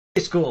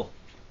School.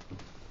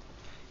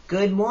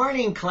 Good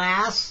morning,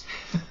 class.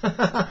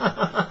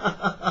 I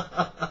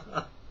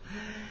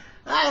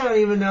don't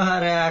even know how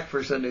to act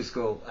for Sunday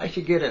school. I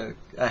should get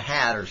a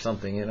hat or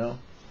something, you know.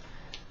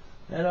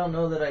 I don't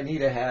know that I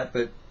need a hat,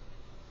 but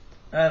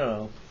I don't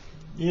know.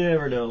 You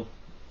never know.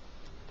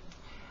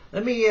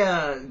 Let me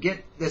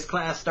get this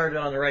class started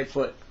on the right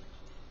foot.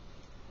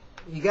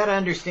 You got to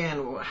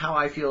understand how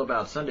I feel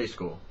about Sunday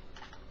school.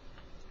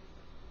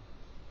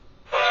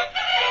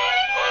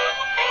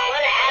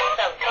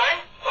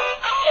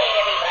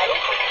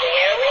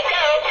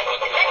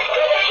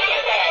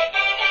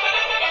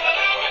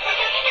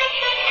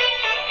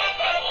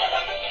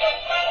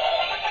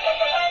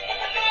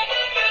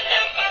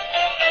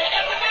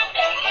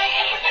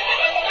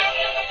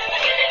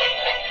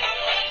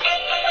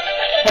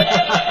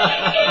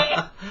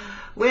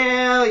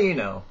 Well, you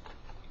know,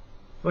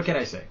 what can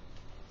I say?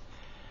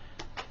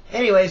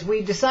 Anyways,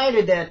 we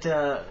decided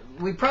that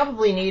we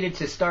probably needed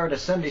to start a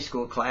Sunday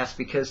school class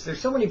because there's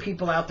so many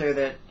people out there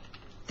that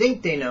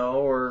think they know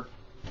or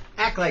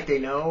act like they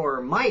know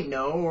or might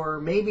know or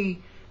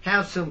maybe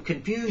have some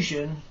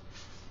confusion.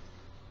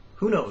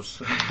 Who knows?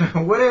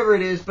 Whatever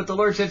it is, but the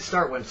Lord said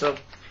start one. So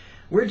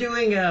we're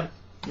doing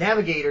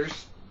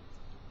Navigators,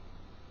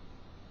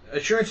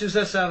 Assurances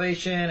of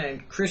Salvation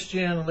and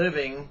Christian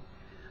Living,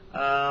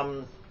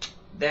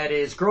 that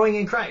is growing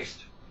in Christ.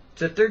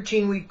 It's a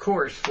 13-week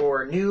course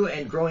for new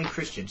and growing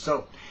Christians.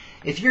 So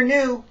if you're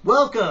new,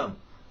 welcome.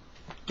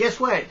 Guess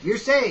what? You're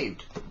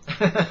saved.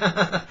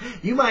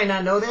 You might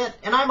not know that,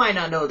 and I might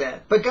not know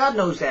that, but God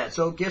knows that.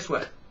 So guess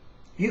what?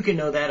 You can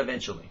know that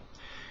eventually.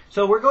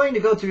 So we're going to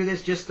go through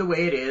this just the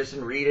way it is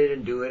and read it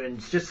and do it. And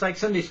it's just like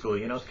Sunday school.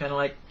 You know, it's kind of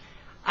like,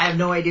 I have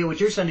no idea what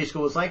your Sunday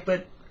school is like,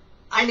 but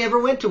I never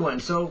went to one,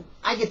 so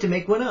I get to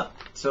make one up.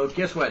 So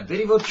guess what?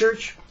 Vidivo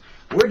Church,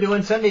 we're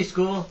doing Sunday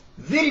school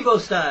Vidivo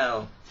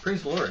style.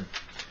 Praise the Lord.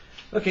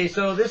 Okay,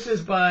 so this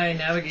is by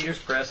Navigators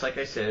Press, like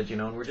I said, you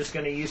know, and we're just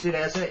going to use it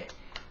as a,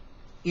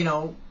 you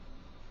know,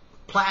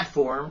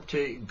 platform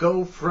to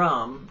go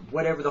from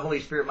whatever the Holy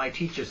Spirit might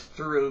teach us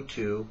through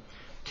to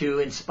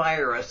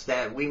inspire us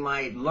that we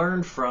might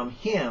learn from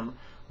Him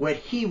what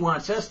He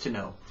wants us to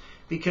know.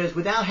 Because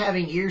without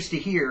having ears to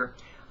hear,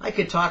 I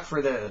could talk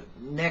for the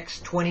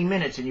next 20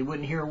 minutes and you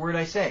wouldn't hear a word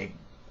I say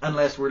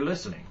unless we're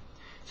listening.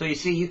 So you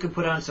see, you could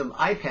put on some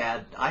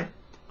iPads,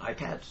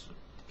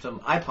 some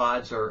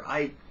iPods, or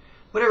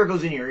whatever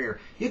goes in your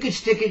ear. You could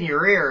stick it in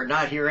your ear and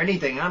not hear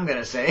anything I'm going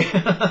to say.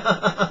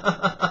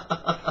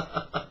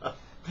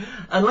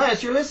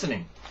 Unless you're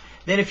listening.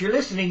 Then if you're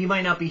listening, you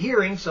might not be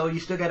hearing, so you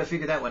still got to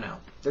figure that one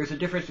out. There's a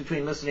difference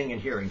between listening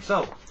and hearing.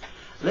 So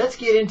let's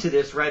get into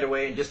this right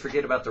away and just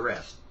forget about the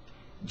rest.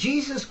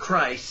 Jesus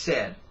Christ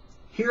said,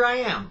 "Here I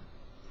am.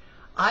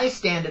 I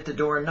stand at the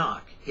door and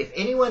knock. If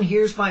anyone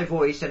hears my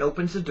voice and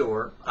opens the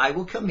door, I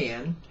will come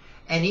in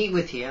and eat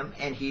with him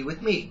and he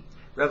with me."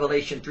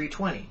 Revelation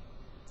 3:20.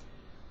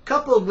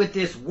 Coupled with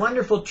this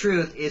wonderful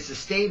truth is the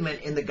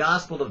statement in the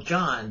Gospel of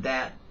John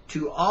that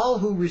to all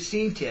who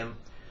received him,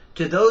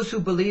 to those who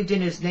believed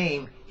in his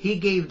name, he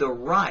gave the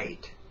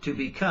right to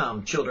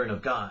become children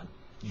of God.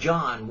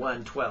 John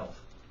 1:12.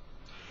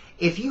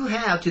 If you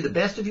have, to the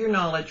best of your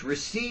knowledge,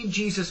 received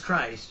Jesus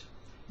Christ,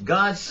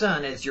 God's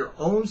Son, as your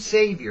own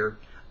Savior,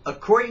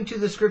 according to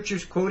the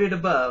scriptures quoted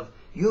above,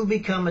 you'll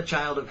become a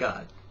child of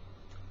God.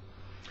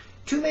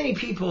 Too many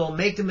people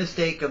make the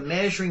mistake of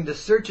measuring the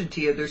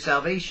certainty of their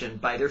salvation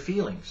by their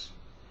feelings.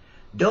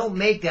 Don't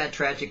make that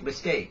tragic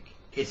mistake.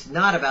 It's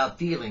not about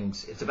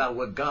feelings. It's about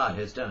what God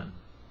has done.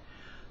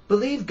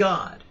 Believe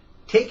God.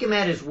 Take Him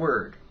at His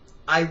word.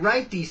 I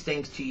write these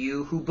things to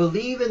you who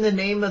believe in the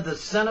name of the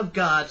Son of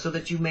God so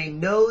that you may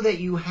know that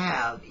you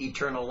have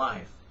eternal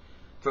life.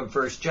 From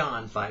 1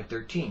 John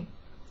 5:13.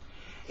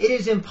 It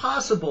is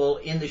impossible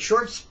in the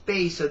short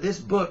space of this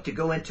book to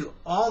go into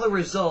all the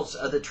results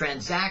of the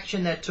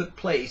transaction that took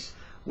place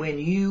when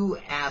you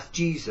asked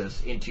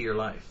Jesus into your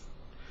life.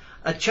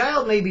 A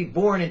child may be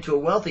born into a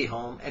wealthy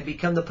home and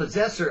become the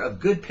possessor of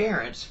good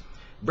parents,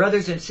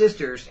 brothers and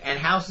sisters, and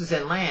houses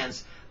and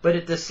lands, but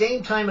at the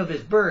same time of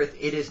his birth,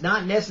 it is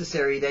not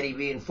necessary that he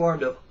be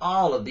informed of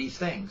all of these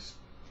things.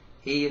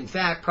 He, in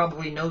fact,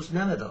 probably knows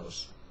none of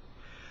those.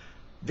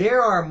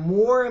 There are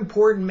more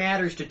important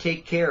matters to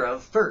take care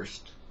of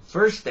first.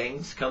 First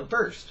things come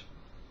first.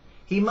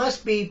 He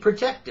must be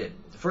protected,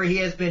 for he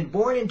has been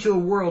born into a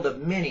world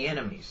of many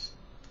enemies.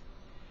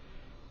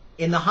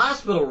 In the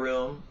hospital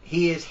room,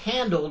 he is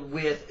handled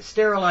with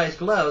sterilized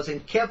gloves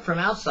and kept from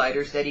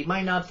outsiders that he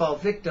might not fall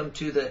victim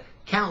to the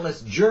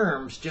countless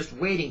germs just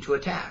waiting to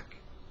attack,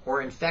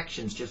 or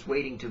infections just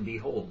waiting to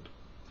behold.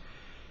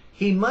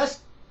 He must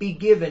be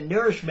given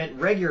nourishment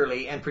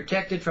regularly and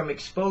protected from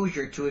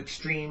exposure to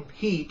extreme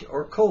heat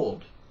or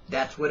cold.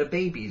 That's what a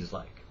baby is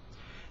like.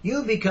 You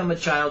have become a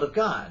child of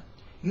God.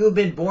 You have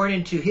been born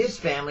into His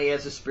family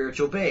as a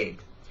spiritual babe.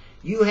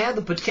 You have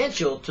the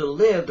potential to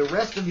live the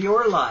rest of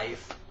your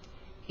life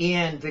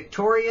in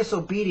victorious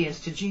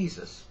obedience to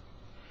Jesus.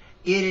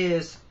 It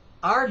is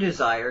our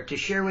desire to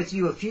share with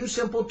you a few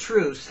simple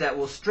truths that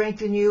will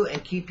strengthen you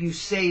and keep you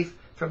safe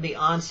from the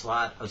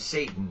onslaught of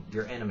Satan,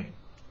 your enemy.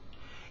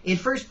 In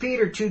 1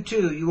 Peter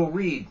 2:2, you will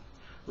read,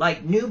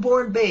 like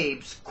newborn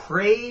babes,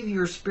 crave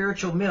your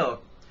spiritual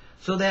milk,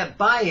 so that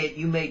by it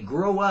you may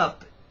grow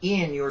up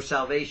in your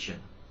salvation.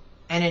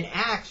 And in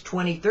Acts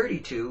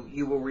 20:32,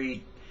 you will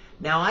read,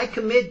 now I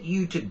commit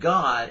you to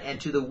God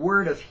and to the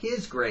word of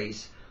his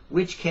grace,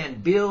 which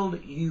can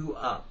build you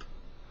up.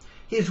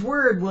 His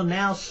word will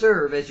now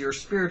serve as your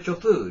spiritual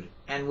food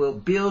and will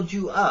build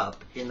you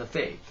up in the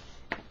faith.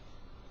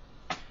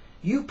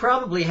 You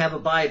probably have a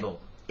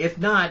Bible. If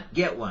not,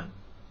 get one.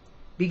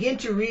 Begin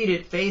to read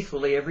it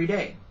faithfully every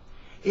day.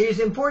 It is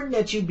important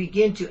that you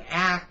begin to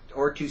act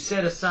or to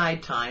set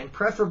aside time,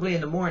 preferably in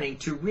the morning,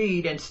 to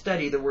read and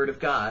study the Word of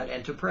God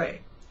and to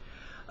pray.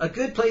 A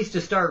good place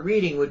to start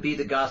reading would be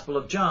the Gospel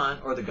of John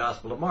or the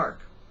Gospel of Mark.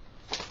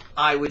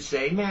 I would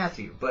say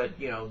Matthew, but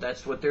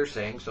that's what they're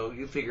saying, so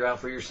you figure out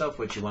for yourself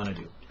what you want to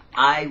do.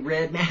 I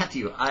read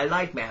Matthew. I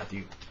like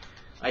Matthew.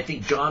 I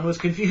think John was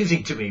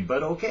confusing to me,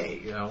 but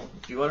okay,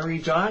 if you want to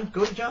read John,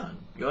 go to John.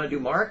 You want to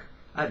do Mark?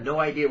 I have no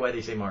idea why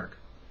they say Mark.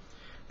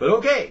 But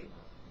okay,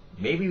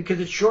 maybe because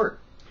it's short.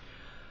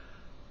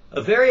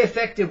 A very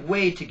effective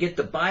way to get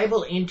the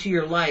Bible into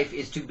your life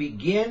is to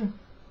begin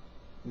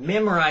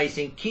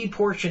memorizing key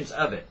portions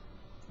of it.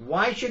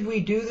 Why should we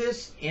do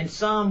this? In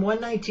Psalm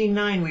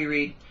 119:9 we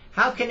read,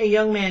 how can a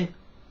young man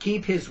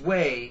keep his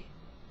way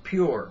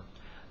pure?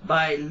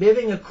 By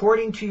living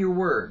according to your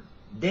word.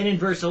 Then in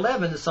verse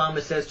 11 the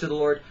psalmist says to the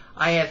Lord,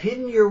 I have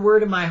hidden your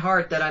word in my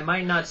heart that I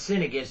might not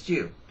sin against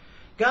you.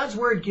 God's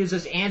word gives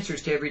us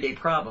answers to everyday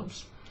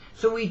problems.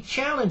 So we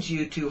challenge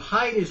you to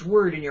hide his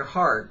word in your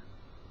heart,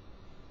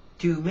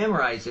 to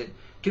memorize it,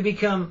 to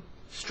become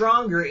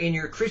stronger in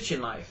your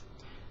Christian life.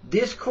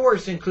 This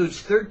course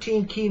includes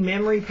 13 key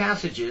memory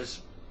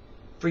passages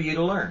for you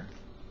to learn.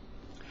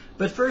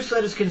 But first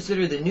let us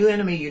consider the new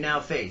enemy you now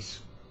face.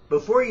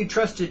 Before you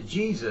trusted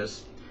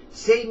Jesus,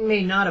 Satan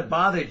may not have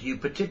bothered you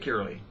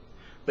particularly.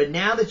 But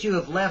now that you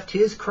have left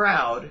his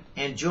crowd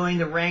and joined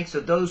the ranks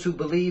of those who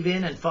believe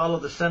in and follow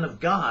the Son of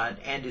God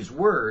and his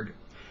word,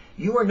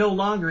 you are no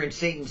longer in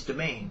Satan's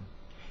domain.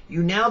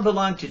 You now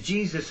belong to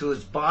Jesus, who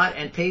has bought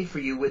and paid for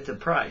you with the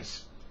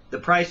price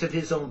of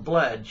his own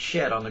blood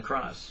shed on the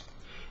cross.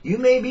 You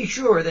may be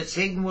sure that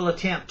Satan will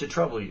attempt to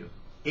trouble you.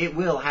 It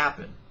will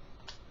happen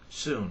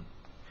soon.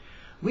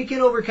 We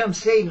can overcome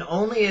Satan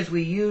only as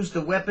we use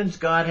the weapons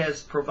God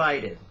has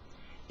provided.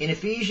 In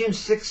Ephesians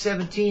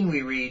 6:17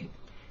 we read,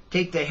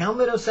 take the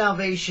helmet of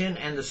salvation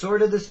and the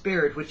sword of the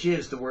Spirit, which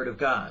is the Word of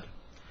God.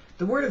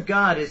 The Word of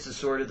God is the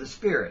sword of the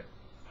Spirit,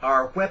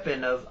 our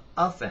weapon of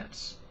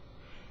offense.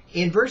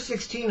 In verse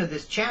 16 of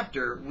this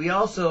chapter, we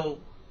are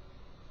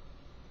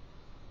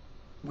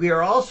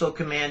also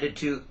commanded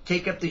to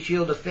take up the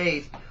shield of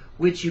faith,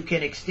 which you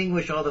can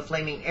extinguish all the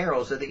flaming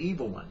arrows of the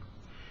evil one.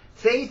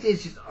 Faith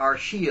is our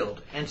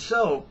shield, and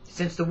so,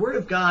 since the Word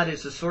of God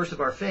is the source of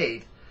our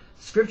faith,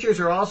 Scriptures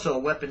are also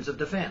weapons of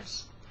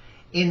defense.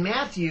 In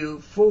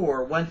Matthew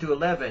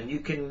 4:1-11, you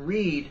can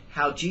read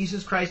how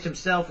Jesus Christ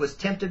himself was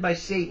tempted by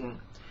Satan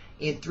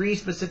in 3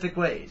 specific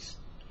ways.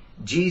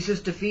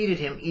 Jesus defeated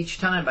him each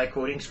time by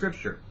quoting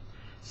Scripture,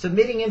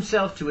 submitting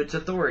himself to its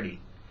authority.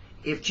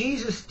 If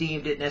Jesus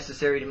deemed it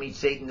necessary to meet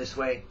Satan this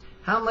way,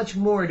 how much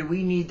more do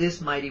we need this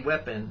mighty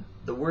weapon,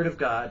 the Word of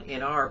God,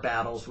 in our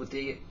battles with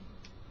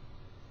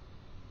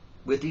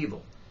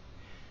evil?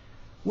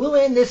 We'll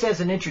end this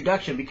as an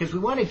introduction because we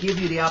want to give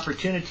you the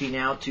opportunity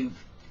now to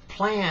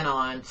plan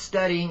on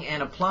studying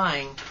and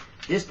applying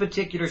this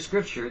particular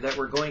scripture that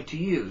we're going to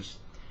use.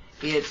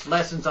 It's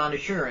lessons on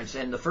assurance,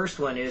 and the first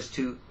one is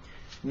to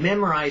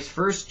memorize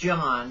 1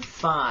 John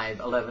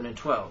 5:11 and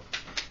 12.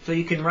 So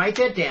you can write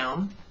that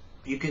down.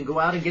 You can go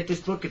out and get this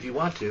book if you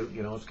want to.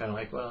 It's kind of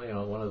like,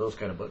 one of those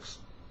kind of books.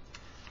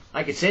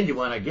 I could send you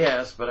one, I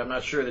guess, but I'm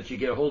not sure that you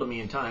get a hold of me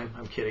in time.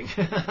 I'm kidding.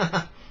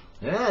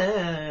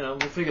 We'll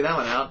figure that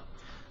one out.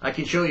 I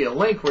can show you a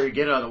link where you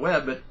get it on the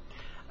web, but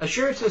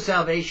assurance of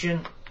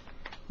salvation,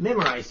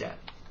 memorize that.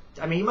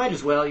 You might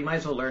as well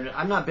learn it.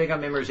 I'm not big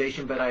on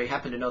memorization, but I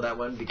happen to know that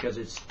one because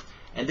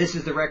and this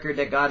is the record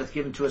that God hath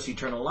given to us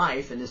eternal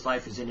life, and this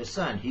life is in his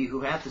Son. He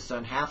who hath the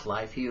Son hath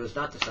life. He who is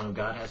not the Son of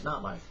God has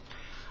not life.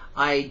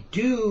 I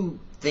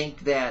do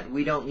think that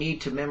we don't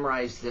need to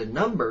memorize the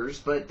numbers,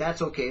 but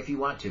that's okay if you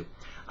want to.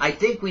 I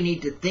think we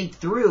need to think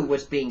through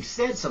what's being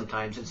said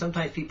sometimes, and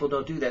sometimes people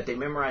don't do that. They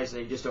memorize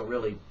and they just don't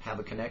really have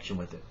a connection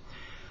with it.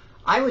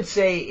 I would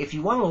say if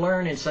you want to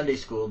learn in Sunday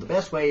school, the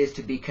best way is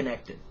to be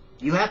connected.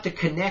 You have to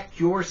connect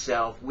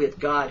yourself with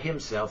God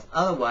himself.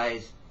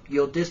 Otherwise,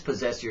 you'll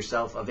dispossess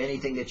yourself of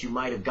anything that you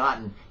might have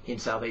gotten in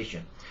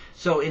salvation.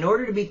 So in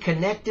order to be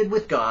connected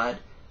with God,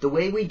 the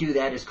way we do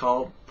that is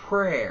called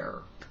prayer.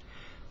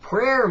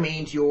 Prayer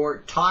means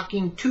you're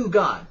talking to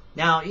God.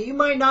 Now, you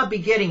might not be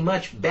getting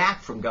much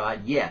back from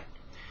God yet.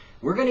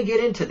 We're going to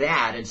get into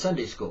that in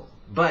Sunday school.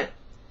 But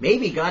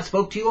maybe God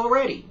spoke to you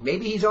already.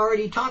 Maybe he's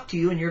already talked to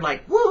you and you're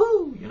like,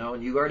 woohoo,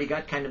 and you've already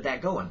got kind of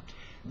that going.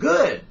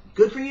 Good.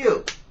 Good for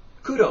you.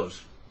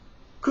 Kudos.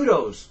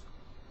 Kudos.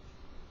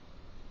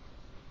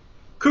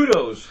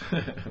 Kudos.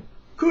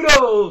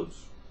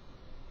 Kudos!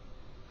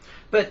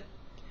 But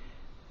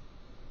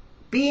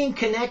being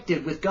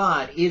connected with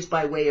God is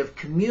by way of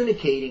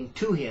communicating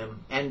to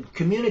Him, and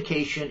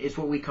communication is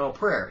what we call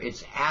prayer.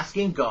 It's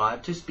asking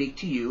God to speak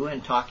to you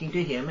and talking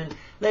to Him and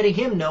letting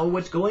Him know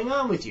what's going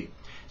on with you.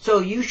 So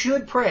you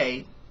should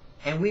pray,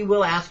 and we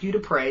will ask you to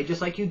pray just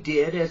like you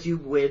did as you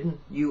when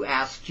you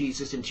asked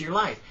Jesus into your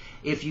life.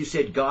 If you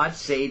said, God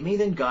save me,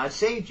 then God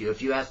saved you.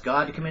 If you asked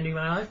God to come into your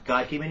life,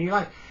 God came into your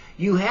life.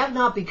 You have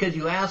not because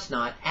you ask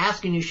not.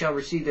 Ask and you shall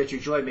receive, that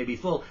your joy may be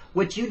full.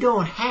 What you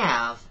don't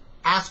have,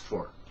 ask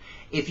for.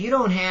 If you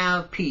don't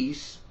have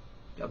peace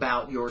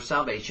about your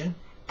salvation,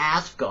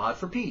 ask God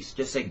for peace.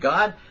 Just say,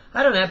 God,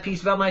 I don't have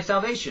peace about my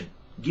salvation.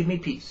 Give me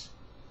peace.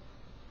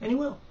 And He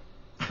will.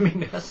 I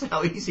mean, that's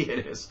how easy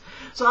it is.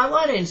 So I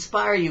want to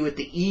inspire you with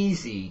the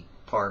easy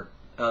part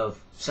of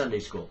Sunday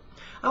school.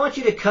 I want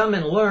you to come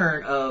and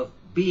learn of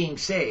being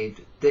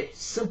saved the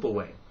simple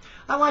way.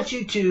 I want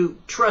you to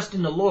trust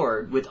in the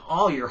Lord with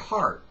all your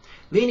heart,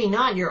 leaning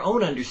not in your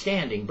own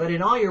understanding, but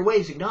in all your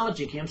ways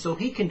acknowledging Him so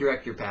He can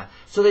direct your path,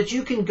 so that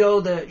you can go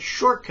the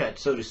shortcut,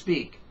 so to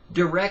speak,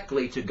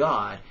 directly to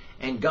God,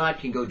 and God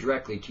can go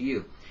directly to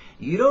you.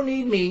 You don't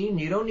need me, and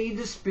you don't need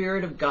the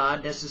Spirit of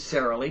God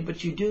necessarily,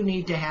 but you do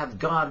need to have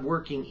God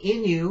working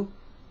in you,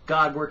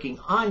 God working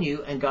on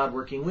you, and God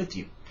working with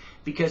you.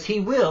 Because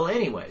He will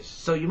anyways.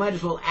 So you might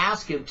as well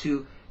ask Him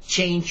to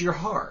change your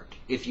heart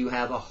if you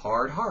have a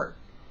hard heart.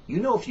 You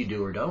know if you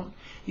do or don't.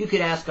 You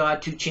could ask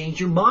God to change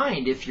your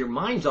mind if your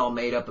mind's all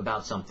made up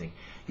about something.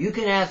 You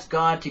can ask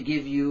God to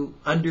give you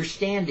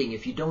understanding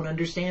if you don't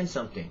understand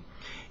something.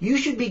 You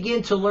should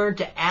begin to learn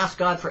to ask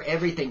God for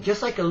everything.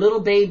 Just like a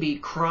little baby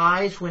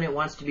cries when it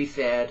wants to be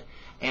fed,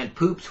 and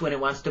poops when it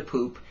wants to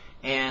poop,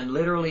 and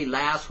literally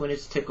laughs when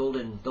it's tickled,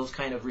 and those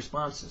kind of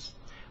responses.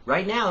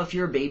 Right now, if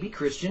you're a baby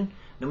Christian,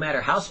 no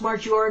matter how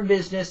smart you are in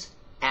business,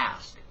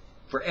 ask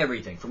for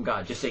everything from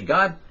God. Just say,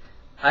 God,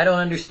 I don't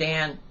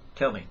understand.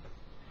 Tell me.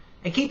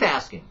 And keep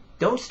asking.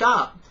 Don't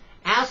stop.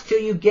 Ask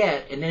till you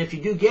get, and then if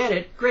you do get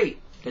it, great.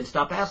 Then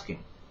stop asking.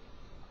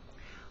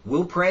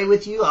 We'll pray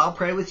with you. I'll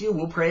pray with you.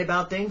 We'll pray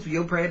about things.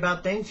 You'll pray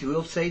about things.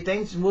 We'll say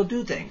things, and we'll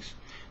do things.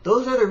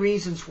 Those are the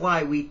reasons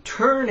why we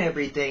turn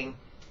everything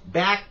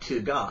back to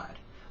God.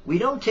 We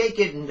don't take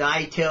it and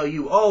I tell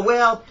you, oh,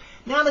 well,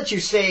 now that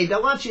you're saved, I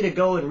want you to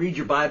go and read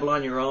your Bible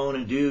on your own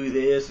and do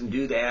this and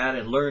do that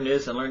and learn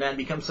this and learn that and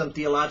become some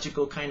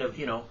theological kind of,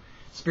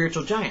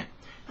 spiritual giant.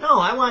 No,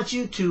 I want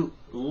you to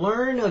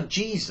learn of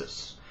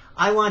Jesus.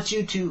 I want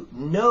you to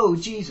know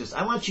Jesus.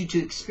 I want you to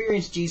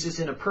experience Jesus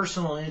in a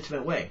personal and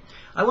intimate way.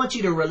 I want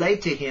you to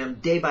relate to Him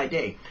day by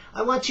day.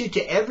 I want you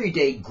to every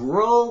day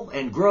grow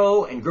and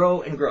grow and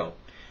grow and grow.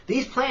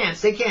 These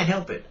plants, they can't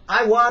help it.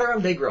 I water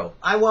them, they grow.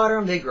 I water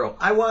them, they grow.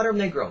 I water them,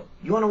 they grow.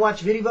 You want to watch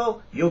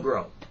video? You'll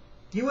grow.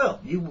 You will.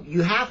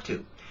 You have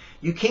to.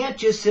 You can't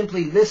just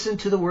simply listen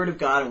to the Word of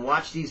God and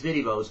watch these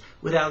videos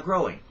without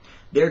growing.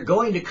 They're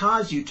going to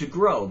cause you to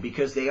grow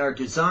because they are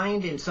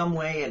designed in some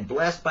way and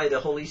blessed by the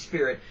Holy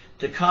Spirit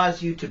to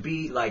cause you to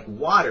be like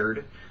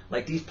watered,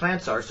 like these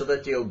plants are, so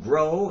that they'll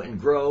grow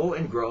and grow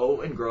and grow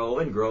and grow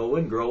and grow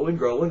and grow and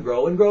grow and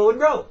grow and grow and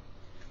grow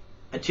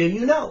until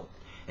you know.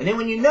 And then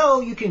when you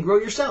know, you can grow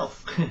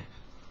yourself,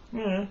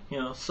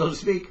 so to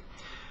speak.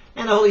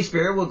 And the Holy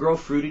Spirit will grow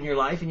fruit in your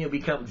life, and you'll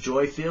become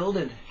joy-filled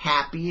and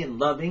happy and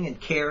loving and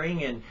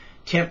caring and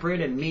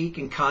temperate and meek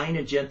and kind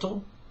and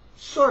gentle.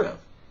 Sort of.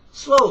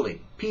 Slowly,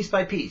 piece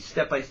by piece,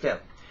 step by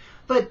step.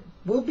 But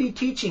we'll be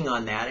teaching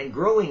on that and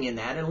growing in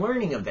that and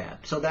learning of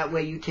that. So that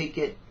way you take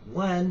it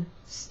one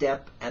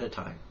step at a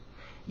time.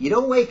 You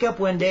don't wake up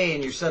one day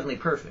and you're suddenly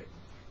perfect.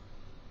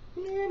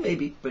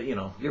 Maybe, but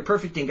you're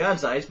perfect in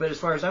God's eyes. But as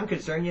far as I'm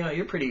concerned,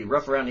 you're pretty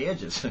rough around the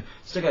edges.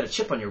 Still got a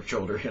chip on your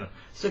shoulder.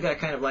 Still got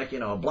kind of like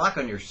a block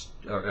on your,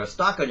 or a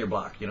stock on your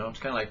block. It's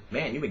kind of like,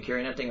 man, you've been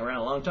carrying that thing around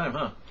a long time,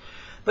 huh?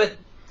 But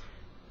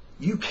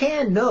you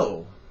can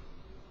know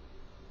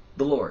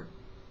the Lord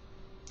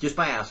just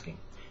by asking.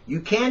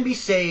 You can be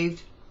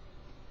saved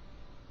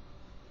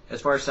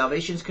as far as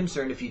salvation is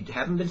concerned. If you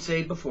haven't been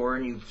saved before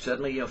and you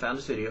suddenly found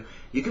this video,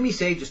 you can be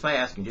saved just by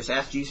asking. Just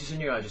ask Jesus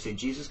in your life. Just say,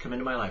 Jesus, come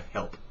into my life.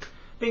 Help.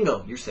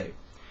 Bingo. You're saved.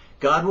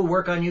 God will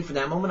work on you from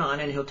that moment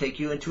on, and He'll take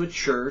you into a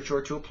church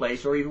or to a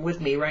place, or even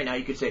with me right now,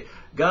 you could say,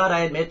 God,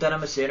 I admit that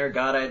I'm a sinner.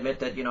 God, I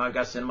admit that, I've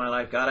got sin in my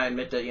life. God, I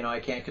admit that, I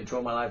can't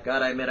control my life.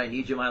 God, I admit I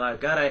need you in my life.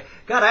 God,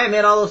 I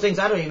admit all those things.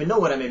 I don't even know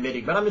what I'm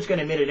admitting, but I'm just going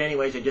to admit it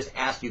anyways and just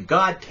ask you,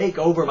 God, take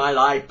over my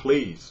life,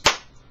 please.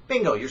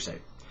 Bingo, you're saved.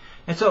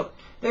 And so,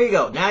 there you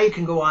go. Now you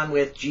can go on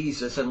with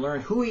Jesus and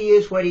learn who He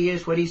is, what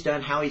He's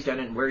done, how He's done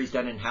it, and where He's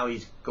done it, and how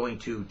He's going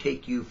to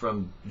take you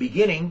from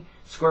beginning,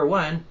 square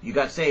one, you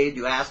got saved,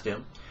 you asked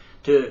Him,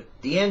 to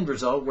the end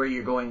result where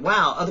you're going,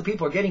 wow, other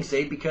people are getting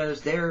saved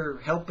because they're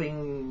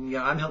helping,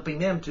 I'm helping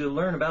them to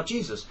learn about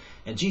Jesus,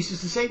 and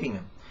Jesus is saving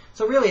them.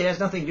 So really it has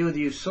nothing to do with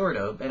you, sort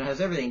of, and it has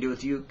everything to do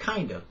with you,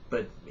 kind of.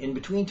 But in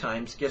between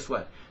times, guess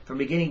what? From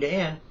beginning to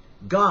end,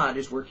 God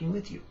is working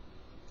with you.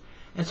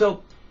 And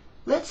so,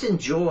 let's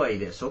enjoy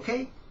this,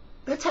 okay?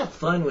 Let's have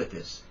fun with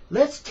this.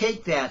 Let's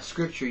take that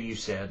scripture you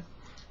said,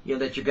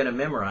 that you're going to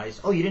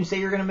memorize. Oh, you didn't say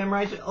you're going to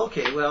memorize it?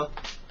 Okay, well,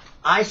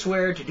 I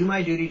swear to do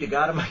my duty to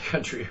God and my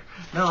country.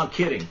 No, I'm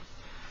kidding.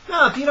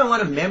 No, if you don't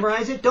want to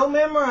memorize it, don't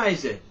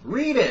memorize it.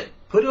 Read it.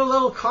 Put a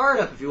little card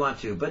up if you want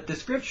to. But the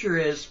scripture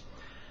is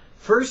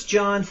 1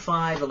 John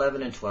 5,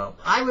 11, and 12.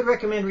 I would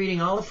recommend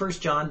reading all of 1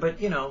 John, but,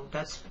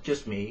 that's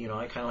just me.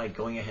 I kind of like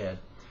going ahead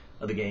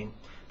of the game.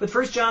 But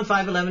 1 John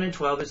 5, 11, and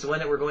 12 is the one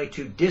that we're going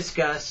to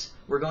discuss.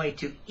 We're going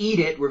to eat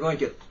it. We're going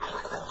to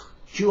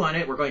chew on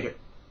it. We're going to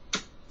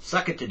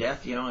suck it to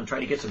death, and try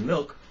to get some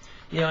milk,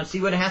 and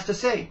see what it has to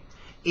say.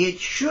 It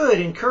should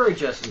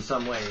encourage us in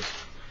some ways.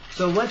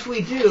 So once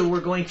we do,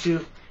 we're going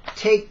to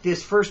take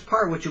this first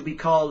part, which will be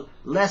called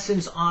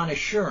Lessons on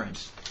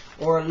Assurance,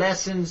 or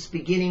Lessons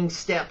Beginning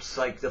Steps,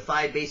 like the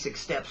 5 basic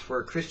steps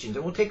for Christians.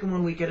 And we'll take them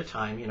 1 week at a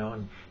time,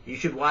 and you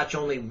should watch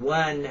only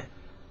one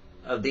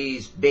of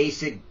these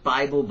basic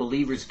Bible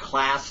believers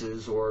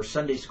classes or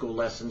Sunday school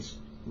lessons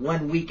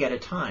 1 week at a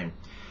time.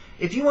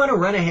 If you want to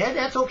run ahead,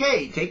 that's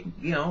okay. Take,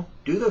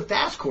 do the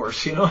fast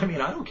course, I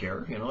don't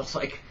care. It's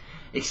like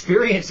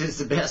experience is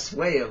the best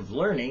way of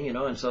learning,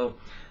 and so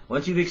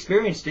once you've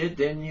experienced it,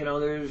 then,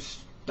 there's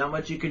not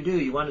much you can do.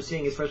 You want to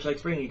sing It's Fresh Like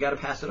Spring, you got to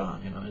pass it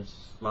on, it's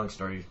a long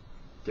story,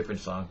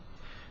 different song.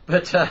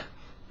 But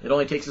it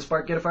only takes a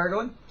spark to get a fire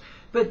going.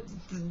 But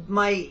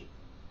my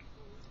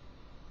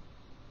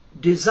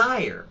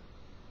desire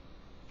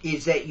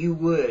is that you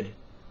would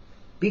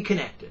be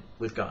connected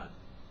with God.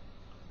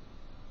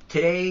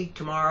 Today,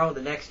 tomorrow,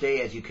 the next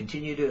day, as you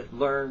continue to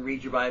learn,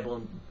 read your Bible,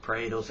 and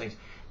pray, those things,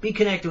 be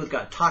connected with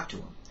God. Talk to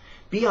Him.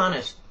 Be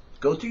honest.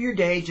 Go through your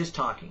day just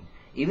talking.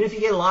 Even if you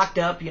get locked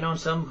up, in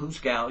some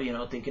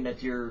hoosgow, thinking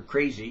that you're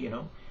crazy,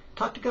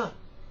 talk to God.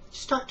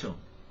 Just talk to Him.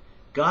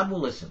 God will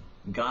listen.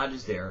 God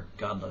is there.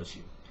 God loves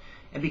you.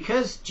 And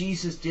because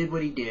Jesus did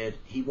what He did,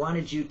 He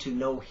wanted you to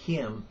know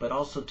Him, but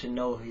also to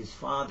know His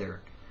Father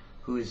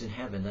who is in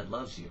heaven that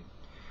loves you.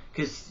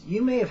 Because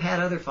you may have had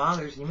other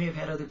fathers, and you may have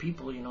had other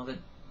people, that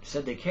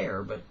said they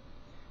care, but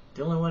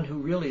the only one who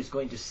really is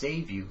going to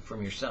save you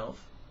from yourself,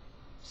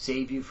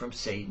 save you from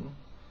Satan,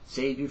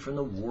 save you from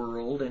the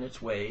world and its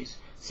ways,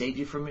 save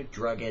you from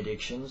drug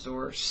addictions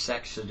or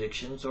sex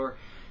addictions or,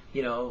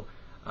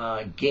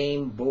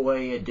 Game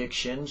Boy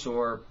addictions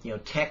or,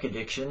 tech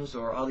addictions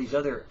or all these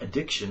other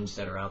addictions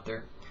that are out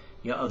there,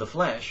 of the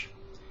flesh,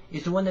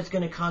 is the one that's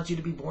going to cause you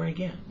to be born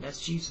again.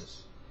 That's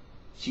Jesus.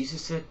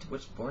 Jesus said,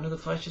 what's born of the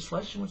flesh is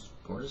flesh, and what's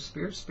born of the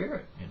spirit is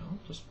spirit.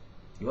 Just,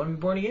 you want to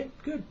be born again?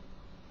 Good.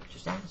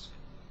 Just ask.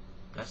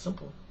 That's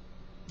simple.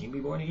 You can be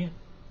born again.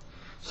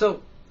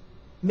 So,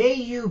 may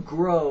you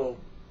grow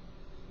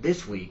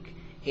this week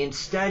in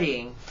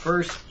studying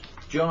 1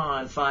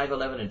 John 5,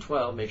 11, and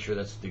 12. Make sure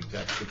that's the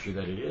exact scripture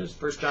that it is.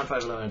 1 John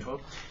 5, 11, and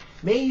 12.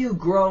 May you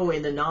grow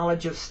in the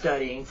knowledge of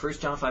studying 1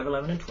 John 5,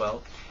 11, and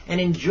 12,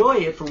 and enjoy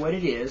it for what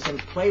it is, and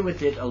play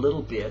with it a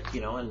little bit,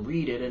 and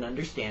read it and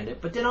understand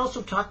it, but then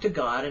also talk to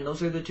God, and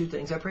those are the 2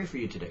 things I pray for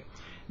you today.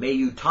 May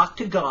you talk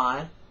to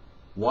God,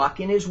 walk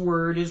in His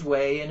Word, His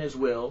way, and His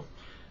will,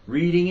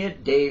 reading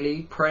it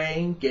daily,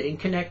 praying, getting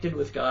connected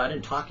with God,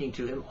 and talking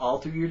to Him all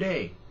through your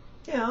day.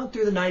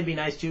 Through the night would be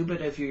nice too,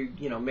 but if you're,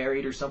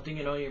 married or something,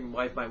 your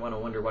wife might want to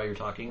wonder why you're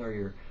talking, or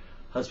your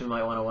husband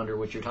might want to wonder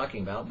what you're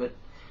talking about. But,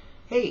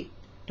 hey,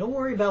 don't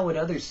worry about what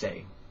others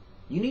say.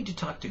 You need to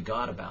talk to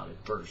God about it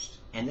first,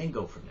 and then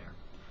go from there.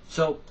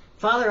 So,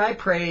 Father, I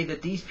pray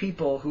that these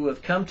people who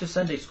have come to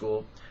Sunday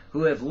school,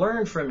 who have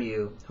learned from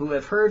you, who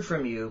have heard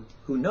from you,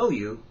 who know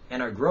you,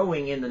 and are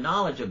growing in the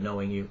knowledge of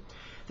knowing you,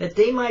 that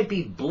they might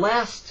be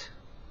blessed,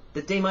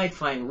 that they might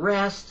find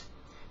rest,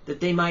 that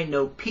they might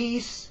know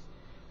peace,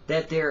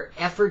 that their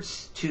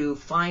efforts to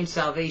find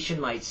salvation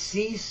might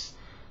cease,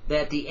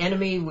 that the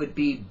enemy would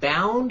be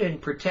bound and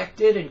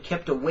protected and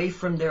kept away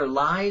from their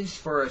lives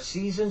for a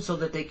season so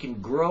that they can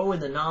grow in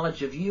the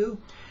knowledge of you,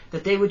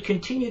 that they would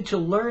continue to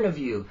learn of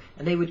you,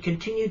 and they would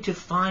continue to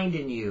find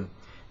in you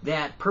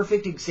that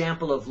perfect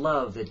example of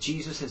love that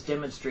Jesus has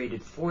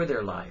demonstrated for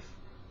their life,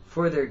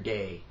 for their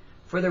day,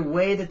 for their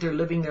way that they're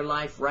living their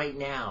life right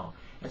now.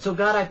 And so,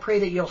 God, I pray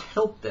that you'll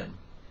help them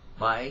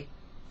by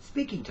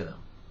speaking to them.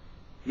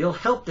 You'll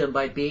help them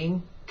by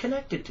being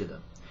connected to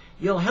them.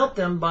 You'll help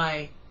them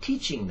by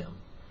teaching them.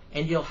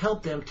 And you'll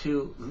help them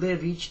to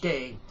live each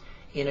day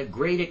in a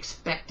great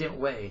expectant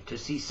way, to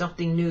see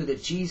something new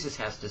that Jesus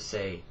has to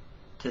say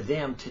to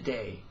them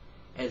today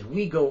as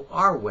we go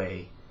our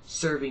way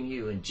serving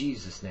you in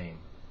Jesus' name.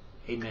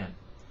 Amen.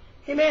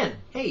 Amen.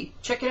 Hey,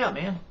 check it out,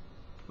 man.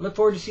 Look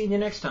forward to seeing you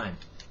next time.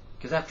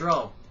 Because after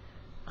all,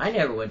 I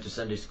never went to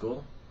Sunday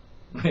school.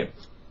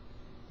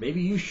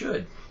 Maybe you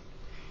should.